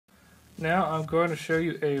Now I'm going to show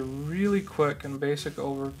you a really quick and basic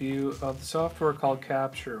overview of the software called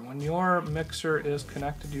Capture. When your mixer is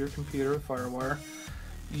connected to your computer with FireWire,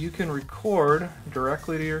 you can record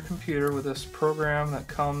directly to your computer with this program that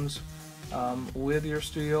comes with your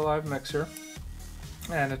StudioLive mixer,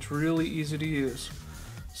 and it's really easy to use.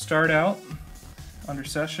 Start out under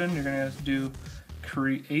session, you're going to do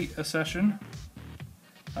create a session.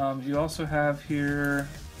 You also have here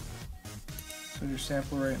your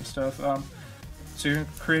sample rate and stuff. So you're going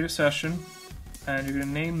to create a session, and you're going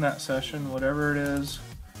to name that session whatever it is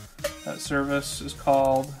that service is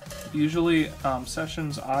called. Usually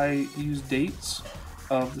sessions, I use dates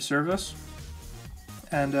of the service,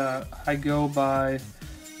 and I go by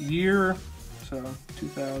year, so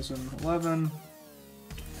 2011,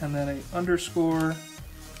 and then a underscore,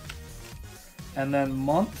 and then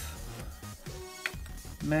month,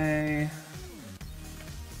 May,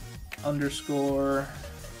 underscore,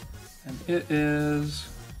 and it is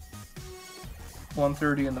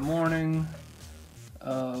 1:30 in the morning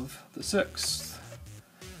of the 6th.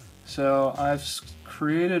 So I've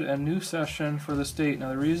created a new session for this date. Now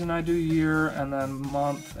the reason I do year and then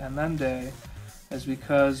month and then day is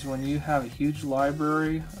because when you have a huge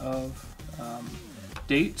library of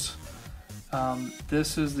dates,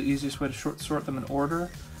 this is the easiest way to sort them in order.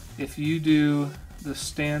 If you do the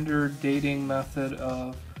standard dating method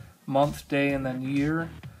of month, day, and then year,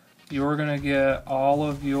 you're going to get all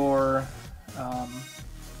of your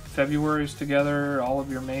Februaries together, all of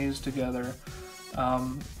your Mays together,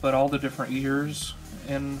 but all the different years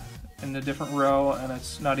in a different row, and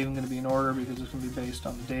it's not even going to be in order because it's going to be based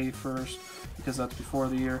on the day first, because that's before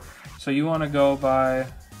the year. So you want to go by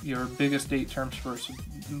your biggest date terms first.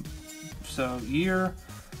 So year,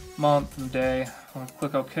 month, and day. I'm going to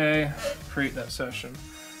click OK, create that session.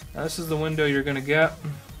 Now this is the window you're going to get.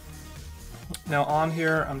 Now on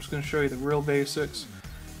here, I'm just going to show you the real basics.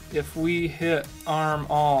 If we hit ARM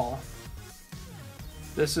all,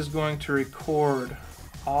 this is going to record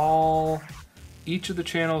each of the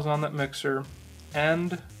channels on that mixer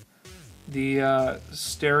and the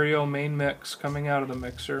stereo main mix coming out of the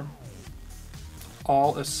mixer,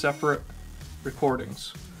 all as separate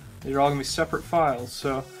recordings. These are all going to be separate files.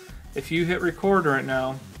 So if you hit record right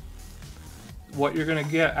now, what you're going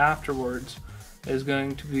to get afterwards is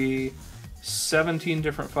going to be 17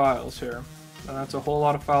 different files here, and that's a whole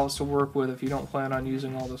lot of files to work with if you don't plan on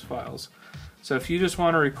using all those files. So if you just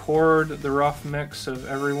want to record the rough mix of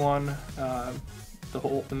everyone,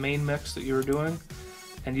 the main mix that you were doing,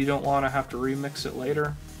 and you don't want to have to remix it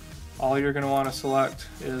later, all you're going to want to select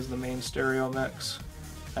is the main stereo mix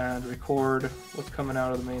and record what's coming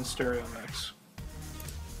out of the main stereo mix.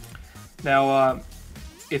 Now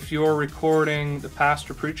if you're recording the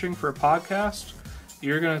pastor preaching for a podcast,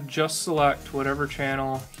 you're going to just select whatever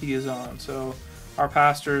channel he is on. So our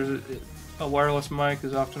pastor's a wireless mic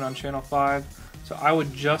is often on channel 5, so I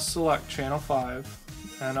would just select channel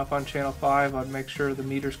 5, and up on channel 5 I'd make sure the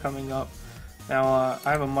meter's coming up. Now I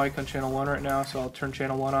have a mic on channel 1 right now, so I'll turn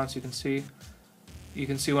channel 1 on so you can see. You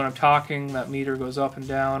can see when I'm talking that meter goes up and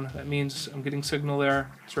down. That means I'm getting signal there,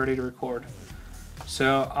 it's ready to record.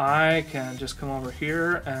 So I can just come over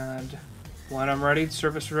here, and when I'm ready, the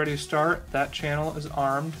service is ready to start, that channel is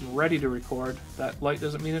armed and ready to record. That light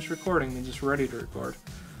doesn't mean it's recording, it means it's ready to record.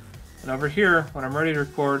 And over here, when I'm ready to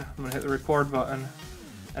record, I'm going to hit the record button,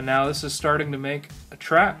 and now this is starting to make a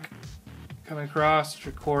track coming across. It's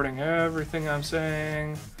recording everything I'm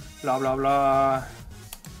saying, blah blah blah.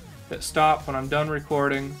 Hit stop when I'm done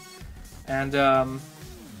recording, and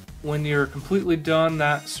when you're completely done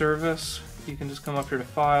that service, you can just come up here to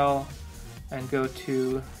File and go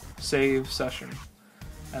to Save Session,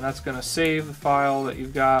 and that's going to save the file that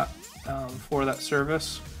you've got for that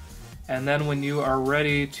service. And then when you are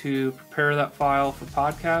ready to prepare that file for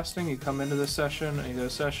podcasting, you come into this session and you go to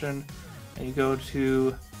Session and you go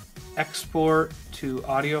to Export to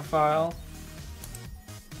Audio File,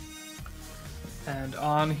 and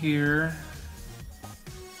on here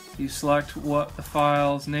you select what the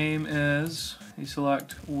file's name is, you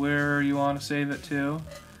select where you want to save it to.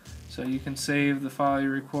 So you can save the file you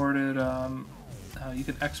recorded, you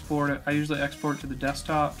can export it. I usually export to the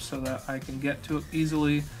desktop so that I can get to it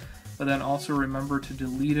easily, but then also remember to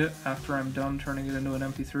delete it after I'm done turning it into an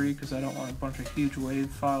MP3, because I don't want a bunch of huge WAV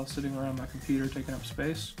files sitting around my computer taking up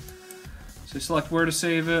space. So you select where to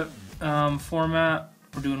save it, format,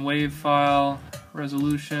 we're doing WAV file,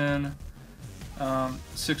 resolution,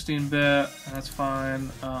 16-bit, and that's fine.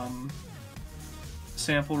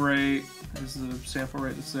 Sample rate is the sample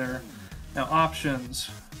rate that's there. Now options,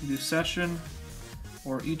 you do session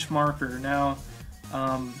or each marker. Now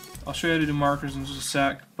I'll show you how to do markers in just a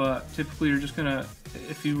sec, but typically you're just gonna,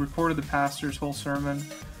 if you recorded the pastor's whole sermon,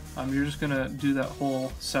 you're just gonna do that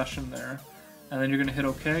whole session there, and then you're gonna hit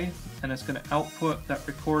OK, and it's gonna output that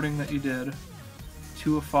recording that you did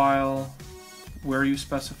to a file where you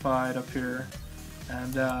specified up here,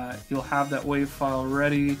 and you'll have that WAV file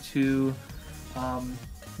ready to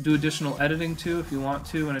do additional editing to if you want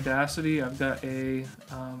to in Audacity. I've got a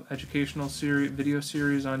educational video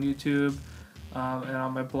series on YouTube and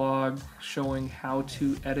on my blog showing how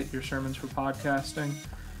to edit your sermons for podcasting.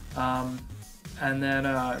 And then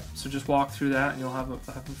so just walk through that and you'll have a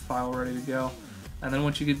file ready to go. And then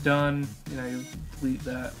once you get done, you delete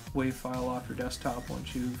that WAV file off your desktop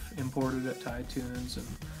once you've imported it to iTunes and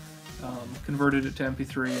converted it to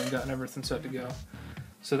MP3 and gotten everything set to go.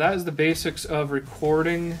 So that is the basics of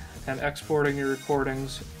recording and exporting your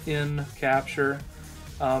recordings in Capture.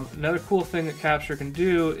 Another cool thing that Capture can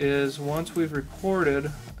do is once we've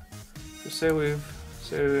recorded, let's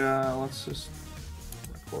just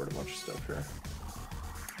record a bunch of stuff here.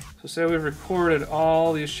 So say we've recorded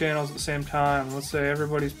all these channels at the same time. Let's say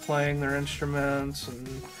everybody's playing their instruments and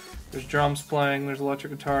there's drums playing, there's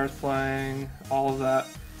electric guitars playing, all of that.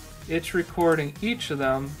 It's recording each of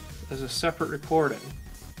them as a separate recording.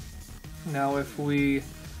 Now if we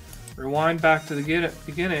rewind back to the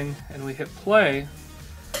beginning and we hit play,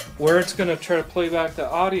 where it's going to try to play back the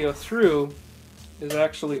audio through is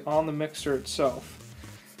actually on the mixer itself.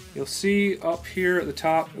 You'll see up here at the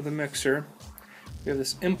top of the mixer we have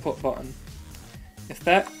this input button. If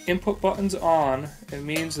that input button's on, it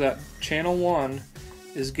means that channel 1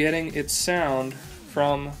 is getting its sound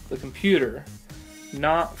from the computer,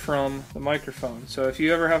 not from the microphone. So if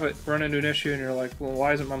you ever run into an issue and you're like, well,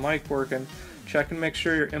 why isn't my mic working? Check and make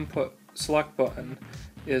sure your input select button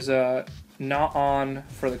is not on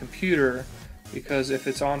for the computer, because if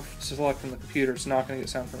it's on select from the computer, it's not going to get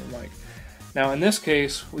sound from your mic. Now in this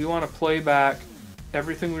case, we want to play back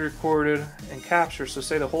everything we recorded and Capture. So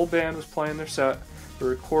say the whole band was playing their set, we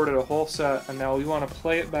recorded a whole set, and now we want to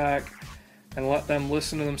play it back and let them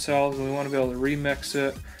listen to themselves, and we want to be able to remix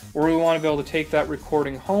it, or we want to be able to take that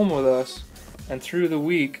recording home with us and through the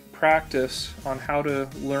week practice on how to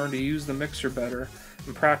learn to use the mixer better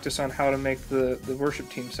and practice on how to make the worship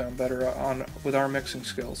team sound better with our mixing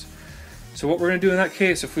skills. So what we're going to do in that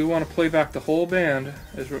case, if we want to play back the whole band,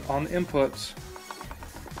 is on the inputs,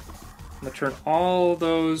 I'm going to turn all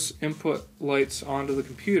those input lights onto the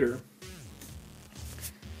computer,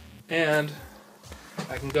 and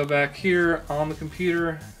I can go back here on the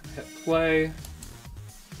computer, hit play.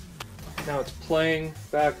 Now it's playing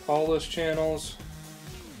back all those channels.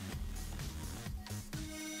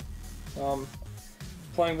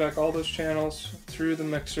 Playing back all those channels through the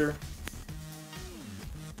mixer.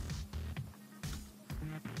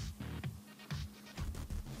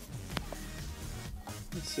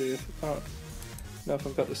 Let's see if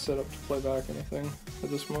I've got this set up to play back anything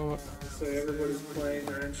at this moment. So everybody's playing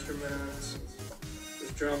their instruments.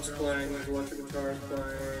 There's drums playing, there's electric guitars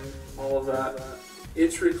playing, all of that.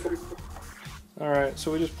 It's recorded. Alright,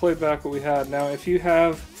 so we just played back what we had. Now if you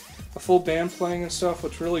have a full band playing and stuff,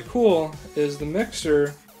 what's really cool is the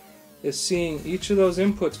mixer is seeing each of those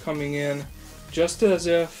inputs coming in just as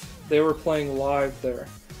if they were playing live there.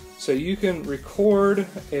 So you can record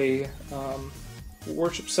a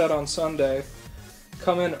worship set on Sunday,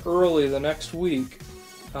 come in early the next week,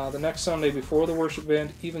 the next Sunday before the worship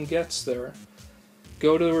band even gets there,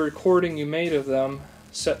 go to the recording you made of them,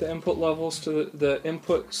 set the input levels to the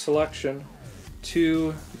input selection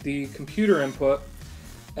to the computer input,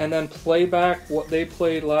 and then play back what they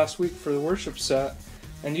played last week for the worship set,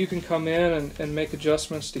 and you can come in and make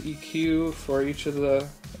adjustments to EQ for each of the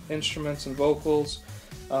instruments and vocals.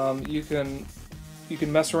 You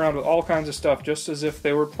can mess around with all kinds of stuff just as if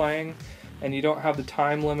they were playing, and you don't have the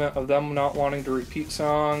time limit of them not wanting to repeat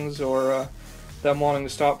songs or them wanting to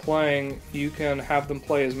stop playing. You can have them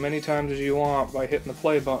play as many times as you want by hitting the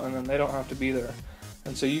play button, and they don't have to be there.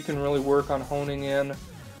 And so you can really work on honing in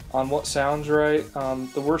on what sounds right.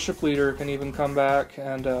 The worship leader can even come back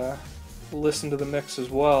and listen to the mix as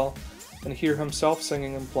well and hear himself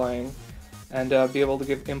singing and playing, and be able to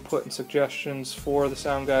give input and suggestions for the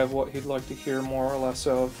sound guy of what he'd like to hear more or less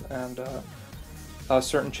of, and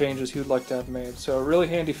certain changes he would like to have made. So a really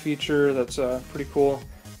handy feature that's pretty cool.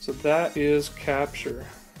 So that is Capture.